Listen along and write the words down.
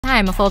Hi,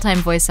 I'm a full-time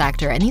voice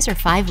actor, and these are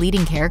 5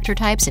 leading character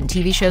types in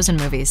TV shows and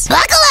movies.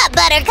 Buckle up,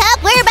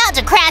 Buttercup! We're about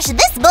to crash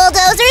this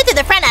bulldozer through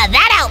the front of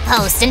that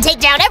outpost and take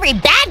down every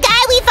bad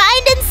guy we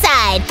find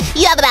inside.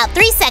 You have about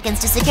 3 seconds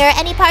to secure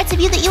any parts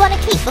of you that you want to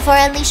keep before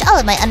I unleash all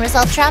of my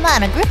unresolved trauma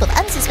on a group of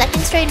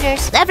unsuspecting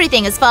strangers.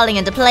 Everything is falling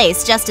into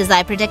place just as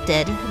I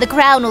predicted. The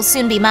crown will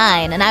soon be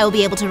mine, and I will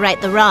be able to right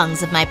the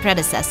wrongs of my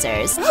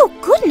predecessors. Oh,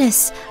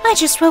 goodness! I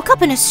just woke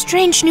up in a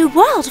strange new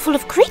world full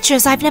of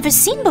creatures I've never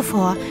seen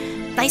before.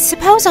 I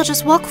suppose I'll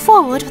just walk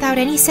forward without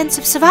any sense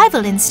of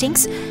survival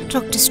instincts,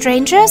 talk to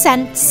strangers,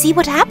 and see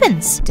what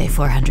happens. Day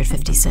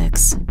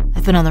 456.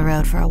 I've been on the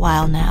road for a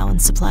while now, and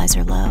supplies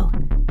are low.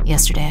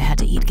 Yesterday I had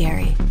to eat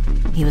Gary.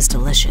 He was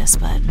delicious,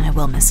 but I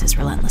will miss his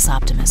relentless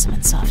optimism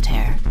and soft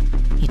hair.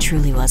 He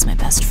truly was my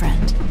best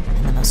friend,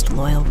 and the most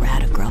loyal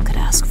rat a girl could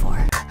ask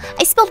for.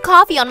 I spilled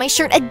coffee on my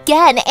shirt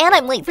again, and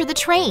I'm late for the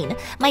train.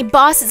 My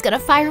boss is gonna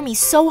fire me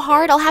so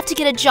hard I'll have to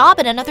get a job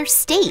in another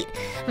state.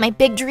 My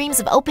big dreams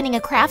of opening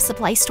a craft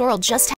supply store will just